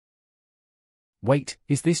Wait,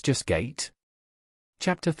 is this just Gate?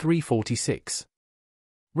 Chapter 346.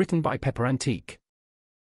 Written by Pepper Antique.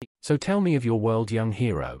 So tell me of your world, young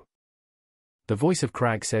hero. The voice of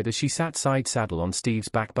Crag said as she sat side saddle on Steve's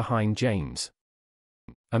back behind James.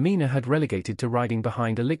 Amina had relegated to riding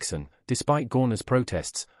behind Elixon, despite Gorna's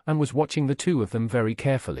protests, and was watching the two of them very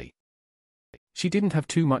carefully. She didn't have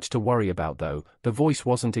too much to worry about though, the voice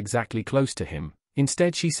wasn't exactly close to him.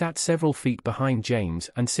 Instead she sat several feet behind James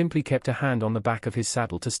and simply kept a hand on the back of his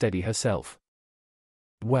saddle to steady herself.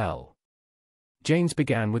 Well. James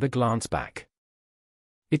began with a glance back.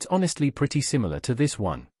 It's honestly pretty similar to this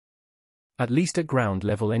one. At least at ground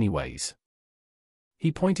level anyways.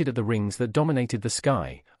 He pointed at the rings that dominated the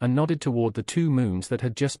sky, and nodded toward the two moons that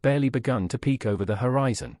had just barely begun to peek over the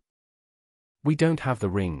horizon. We don't have the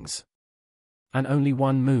rings. And only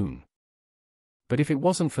one moon. But if it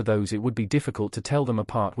wasn't for those it would be difficult to tell them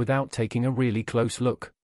apart without taking a really close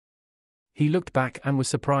look. He looked back and was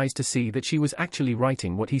surprised to see that she was actually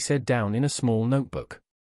writing what he said down in a small notebook.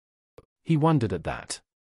 He wondered at that.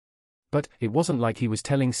 But it wasn't like he was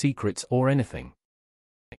telling secrets or anything.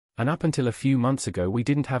 And up until a few months ago we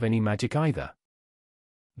didn't have any magic either.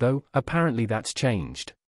 Though, apparently that's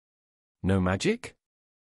changed. No magic?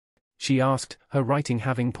 She asked, her writing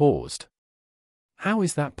having paused. How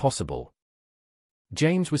is that possible?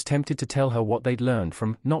 James was tempted to tell her what they'd learned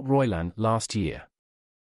from Not Royland last year.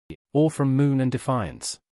 Or from Moon and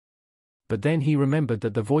Defiance. But then he remembered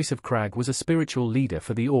that the voice of Crag was a spiritual leader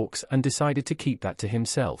for the orcs and decided to keep that to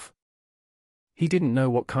himself. He didn't know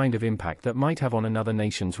what kind of impact that might have on another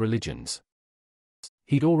nation's religions.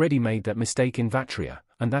 He'd already made that mistake in Vatria,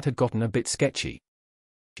 and that had gotten a bit sketchy.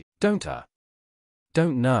 Don't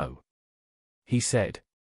know. He said.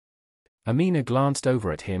 Amina glanced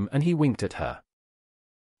over at him and he winked at her.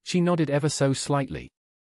 She nodded ever so slightly.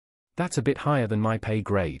 That's a bit higher than my pay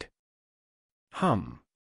grade.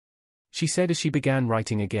 She said as she began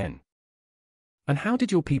writing again. And how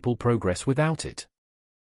did your people progress without it?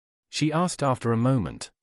 She asked after a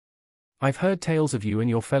moment. I've heard tales of you and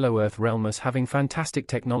your fellow Earth-realmers having fantastic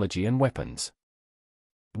technology and weapons.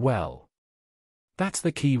 Well. That's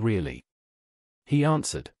the key really. He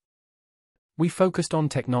answered. We focused on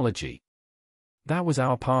technology. That was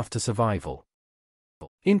our path to survival.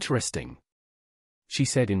 Interesting. She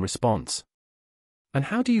said in response. And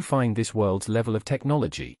how do you find this world's level of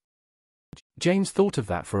technology? James thought of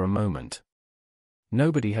that for a moment.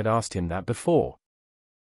 Nobody had asked him that before.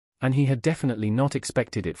 And he had definitely not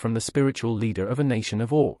expected it from the spiritual leader of a nation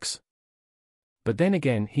of orcs. But then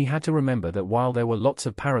again he had to remember that while there were lots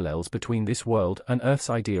of parallels between this world and Earth's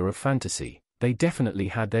idea of fantasy, they definitely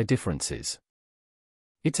had their differences.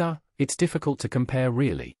 It's difficult to compare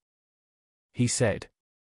really. He said.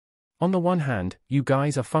 On the one hand, you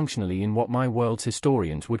guys are functionally in what my world's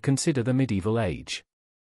historians would consider the medieval age.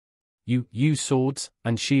 You use swords,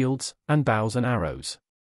 and shields, and bows and arrows.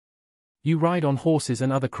 You ride on horses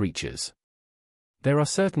and other creatures. There are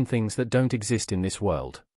certain things that don't exist in this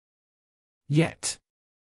world. Yet.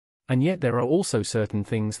 And yet there are also certain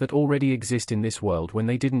things that already exist in this world when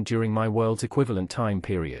they didn't during my world's equivalent time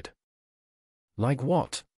period. Like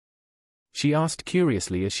what? She asked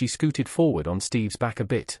curiously as she scooted forward on Steve's back a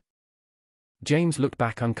bit. James looked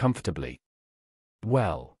back uncomfortably.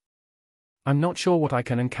 Well. I'm not sure what I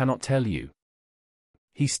can and cannot tell you.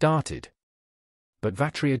 He started. But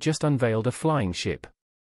Vatria just unveiled a flying ship.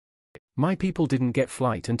 My people didn't get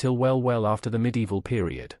flight until well after the medieval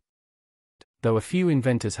period. Though a few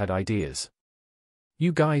inventors had ideas.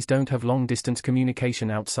 You guys don't have long-distance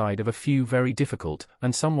communication outside of a few very difficult,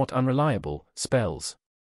 and somewhat unreliable, spells.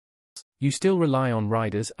 You still rely on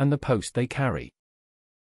riders and the post they carry.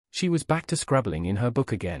 She was back to scrabbling in her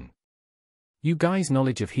book again. You guys'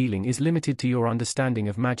 knowledge of healing is limited to your understanding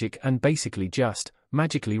of magic and basically just,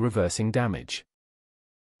 magically reversing damage.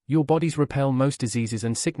 Your bodies repel most diseases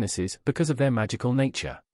and sicknesses because of their magical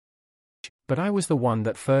nature. But I was the one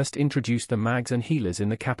that first introduced the mags and healers in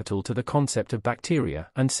the capital to the concept of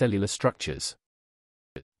bacteria and cellular structures.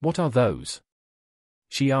 What are those?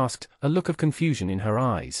 She asked, a look of confusion in her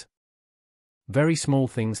eyes. Very small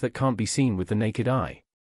things that can't be seen with the naked eye.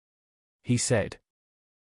 He said.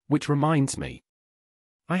 Which reminds me.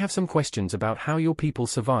 I have some questions about how your people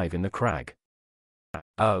survive in the crag.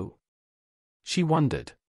 Oh. She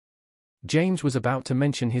wondered. James was about to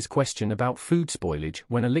mention his question about food spoilage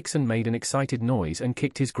when Elixon made an excited noise and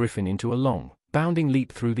kicked his griffin into a long, bounding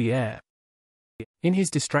leap through the air. In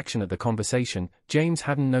his distraction at the conversation, James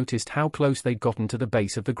hadn't noticed how close they'd gotten to the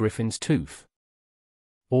base of the griffin's tooth.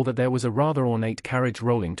 Or that there was a rather ornate carriage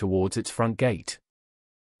rolling towards its front gate.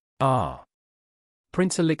 Ah.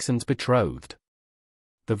 Prince Elixon's betrothed.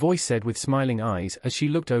 the voice said with smiling eyes as she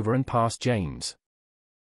looked over and past James.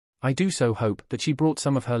 I do so hope that she brought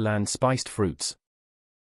some of her land-spiced fruits.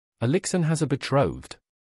 Elixon has a betrothed?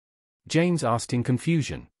 James asked in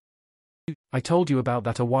confusion. I told you about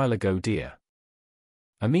that a while ago, dear.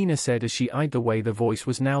 Amina said as she eyed the way the voice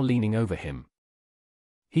was now leaning over him.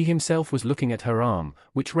 He himself was looking at her arm,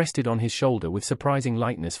 which rested on his shoulder with surprising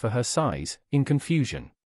lightness for her size, in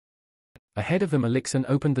confusion. Ahead of them Elixon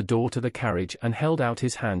opened the door to the carriage and held out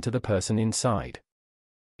his hand to the person inside.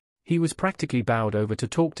 He was practically bowed over to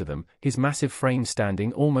talk to them, his massive frame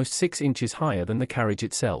standing almost 6 inches higher than the carriage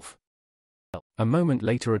itself. A moment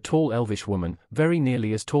later a tall elvish woman, very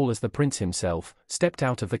nearly as tall as the prince himself, stepped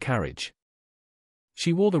out of the carriage.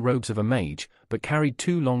 She wore the robes of a mage, but carried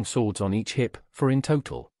 2 long swords on each hip, for in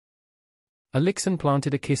total. Elixon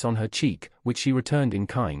planted a kiss on her cheek, which she returned in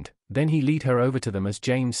kind, then he led her over to them as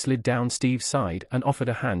James slid down Steve's side and offered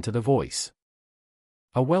a hand to the voice.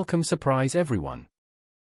 A welcome surprise, everyone,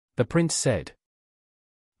 the prince said.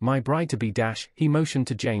 My bride-to-be - he motioned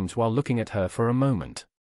to James while looking at her for a moment.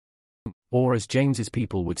 Or as James's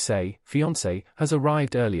people would say, fiancé, has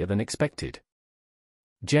arrived earlier than expected.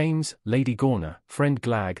 James, Lady Gorna, friend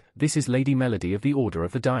Glag, this is Lady Melody of the Order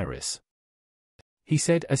of the Diaris, he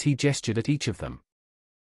said as he gestured at each of them.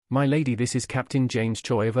 My lady, this is Captain James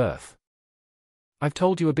Choi of Earth. I've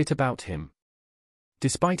told you a bit about him.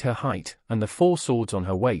 Despite her height, and the 4 swords on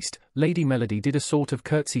her waist, Lady Melody did a sort of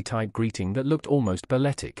curtsy-type greeting that looked almost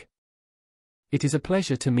balletic. It is a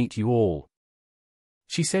pleasure to meet you all,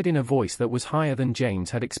 she said in a voice that was higher than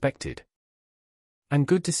James had expected. And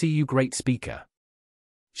good to see you, great speaker,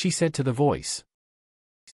 she said to the voice.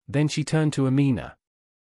 Then she turned to Amina.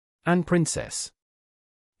 And princess.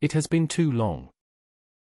 It has been too long.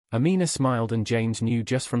 Amina smiled and James knew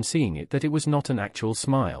just from seeing it that it was not an actual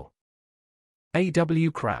smile.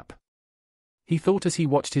 Crap, he thought as he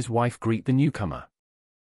watched his wife greet the newcomer.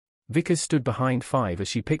 Vickers stood behind Five as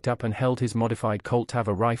she picked up and held his modified Colt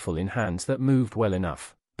Tava rifle in hands that moved well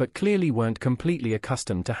enough, but clearly weren't completely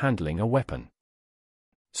accustomed to handling a weapon.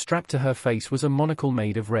 Strapped to her face was a monocle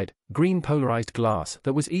made of red-green polarized glass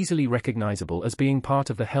that was easily recognizable as being part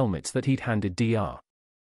of the helmets that he'd handed Dr.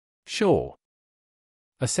 Shaw.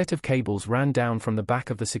 A set of cables ran down from the back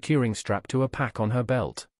of the securing strap to a pack on her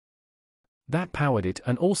belt. That powered it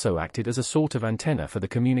and also acted as a sort of antenna for the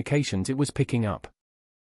communications it was picking up.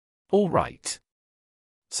 All right.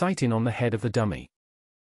 Sight in on the head of the dummy,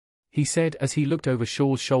 he said as he looked over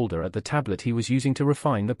Shaw's shoulder at the tablet he was using to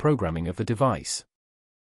refine the programming of the device.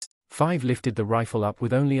 Five lifted the rifle up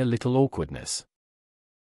with only a little awkwardness.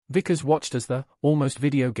 Vickers watched as the, almost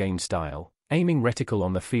video game style, aiming reticle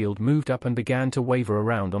on the field moved up and began to waver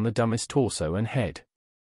around on the dumbest torso and head.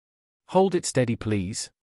 Hold it steady, please,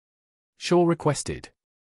 Shaw requested.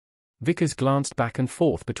 Vickers glanced back and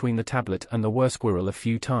forth between the tablet and the whir-squirrel a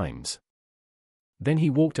few times. Then he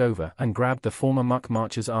walked over and grabbed the former muck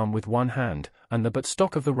marcher's arm with one hand, and the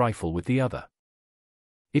buttstock of the rifle with the other.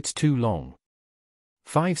 It's too long,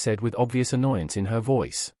 Five said with obvious annoyance in her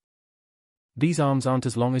voice. These arms aren't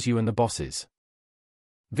as long as you and the boss's.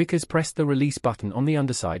 Vickers pressed the release button on the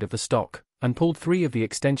underside of the stock, and pulled 3 of the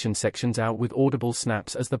extension sections out with audible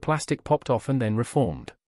snaps as the plastic popped off and then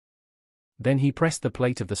reformed. Then he pressed the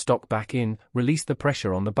plate of the stock back in, released the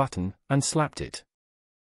pressure on the button, and slapped it.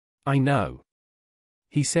 I know,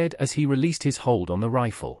 he said as he released his hold on the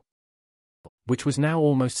rifle, which was now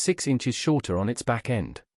almost 6 inches shorter on its back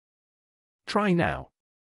end. Try now.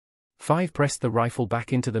 Five pressed the rifle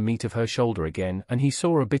back into the meat of her shoulder again and he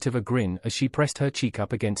saw a bit of a grin as she pressed her cheek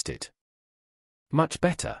up against it. Much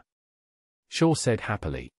better, Shaw said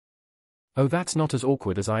happily. Oh, that's not as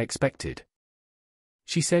awkward as I expected,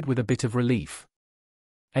 she said with a bit of relief.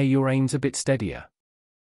 Your aim's a bit steadier,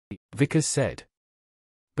 Vickers said.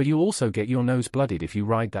 But you'll also get your nose blooded if you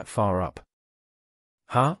ride that far up.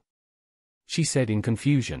 Huh? She said in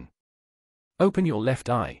confusion. Open your left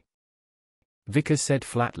eye, Vickers said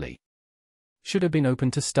flatly. Should have been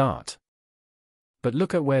open to start. But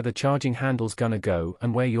look at where the charging handle's gonna go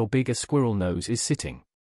and where your bigger squirrel nose is sitting.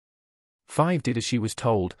 Five did as she was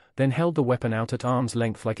told, then held the weapon out at arm's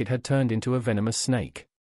length like it had turned into a venomous snake.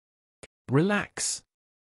 Relax.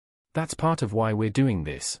 That's part of why we're doing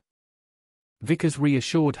this, Vickers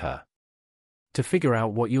reassured her. To figure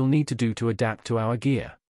out what you'll need to do to adapt to our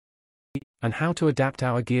gear. And how to adapt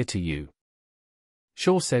our gear to you,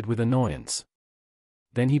 Shaw said with annoyance.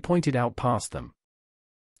 Then he pointed out past them.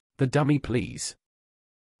 The dummy, please.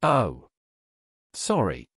 Oh.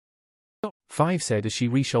 Sorry, Five said as she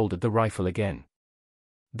reshouldered the rifle again.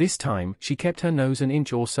 This time, she kept her nose an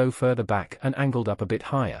inch or so further back and angled up a bit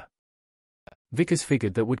higher. Vickers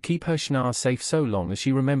figured that would keep her schnar safe so long as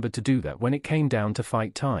she remembered to do that when it came down to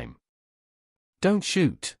fight time. "Don't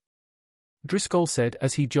shoot," Driscoll said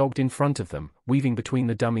as he jogged in front of them, weaving between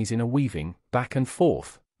the dummies in a weaving, back and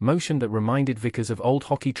forth, motion that reminded Vickers of old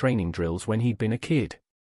hockey training drills when he'd been a kid.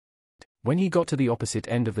 When he got to the opposite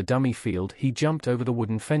end of the dummy field, he jumped over the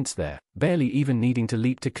wooden fence there, barely even needing to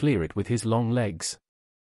leap to clear it with his long legs.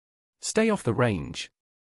 "Stay off the range,"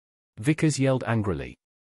 Vickers yelled angrily.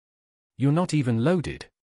 "You're not even loaded,"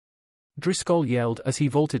 Driscoll yelled as he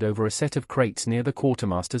vaulted over a set of crates near the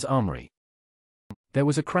quartermaster's armory. There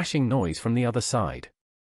was a crashing noise from the other side.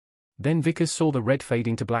 Then Vickers saw the red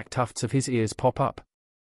fading to black tufts of his ears pop up.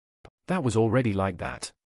 "That was already like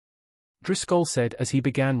that," Driscoll said as he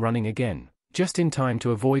began running again, just in time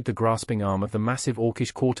to avoid the grasping arm of the massive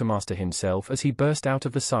orcish quartermaster himself as he burst out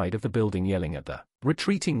of the side of the building yelling at the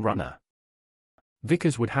retreating runner.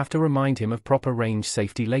 Vickers would have to remind him of proper range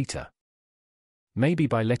safety later. Maybe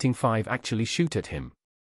by letting 5 actually shoot at him.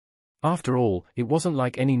 After all, it wasn't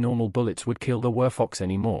like any normal bullets would kill the werfox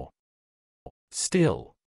anymore.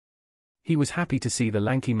 Still, he was happy to see the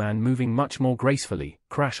lanky man moving much more gracefully,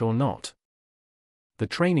 crash or not. The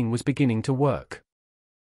training was beginning to work.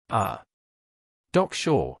 Doc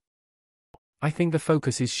Shaw. I think the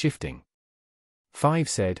focus is shifting, 5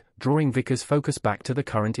 said, drawing Vickers' focus back to the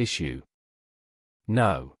current issue.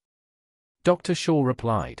 No, Dr. Shaw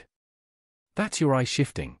replied. That's your eye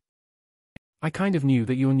shifting. I kind of knew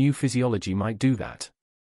that your new physiology might do that.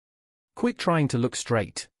 Quit trying to look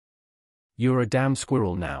straight. You're a damn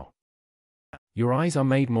squirrel now. Your eyes are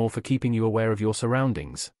made more for keeping you aware of your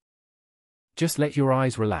surroundings. Just let your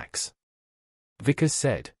eyes relax, Vickers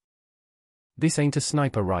said. This ain't a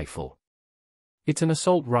sniper rifle. It's an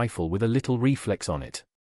assault rifle with a little reflex on it.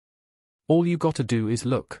 All you gotta do is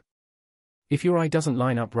look. If your eye doesn't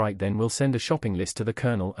line up right, then we'll send a shopping list to the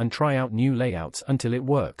colonel and try out new layouts until it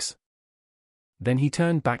works. Then he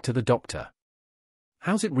turned back to the doctor.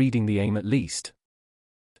 How's it reading the aim at least?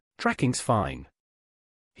 Tracking's fine,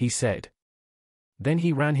 he said. Then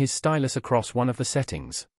he ran his stylus across one of the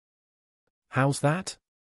settings. How's that?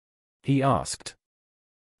 He asked.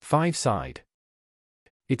 5 sighed.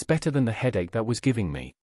 It's better than the headache that was giving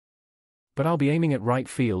me. But I'll be aiming at right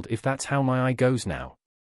field if that's how my eye goes now.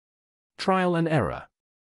 Trial and error,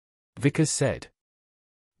 Vickers said.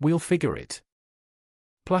 We'll figure it.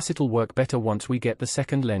 Plus it'll work better once we get the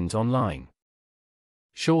second lens online.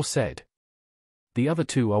 Shaw said. The other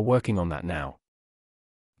 2 are working on that now.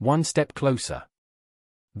 One step closer,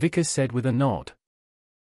 Vickers said with a nod.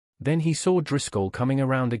 Then he saw Driscoll coming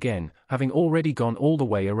around again, having already gone all the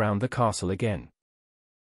way around the castle again.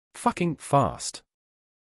 Fucking fast,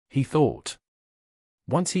 he thought.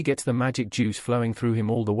 Once he gets the magic juice flowing through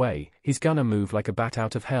him all the way, he's gonna move like a bat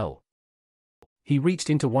out of hell. He reached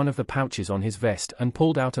into one of the pouches on his vest and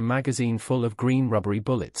pulled out a magazine full of green rubbery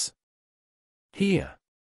bullets. Here,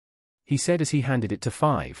 he said as he handed it to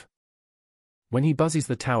 5. When he buzzes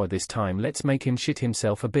the tower this time, let's make him shit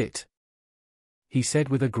himself a bit, he said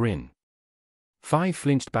with a grin. 5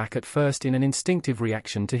 flinched back at first in an instinctive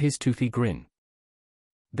reaction to his toothy grin.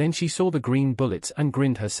 Then she saw the green bullets and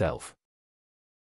grinned herself.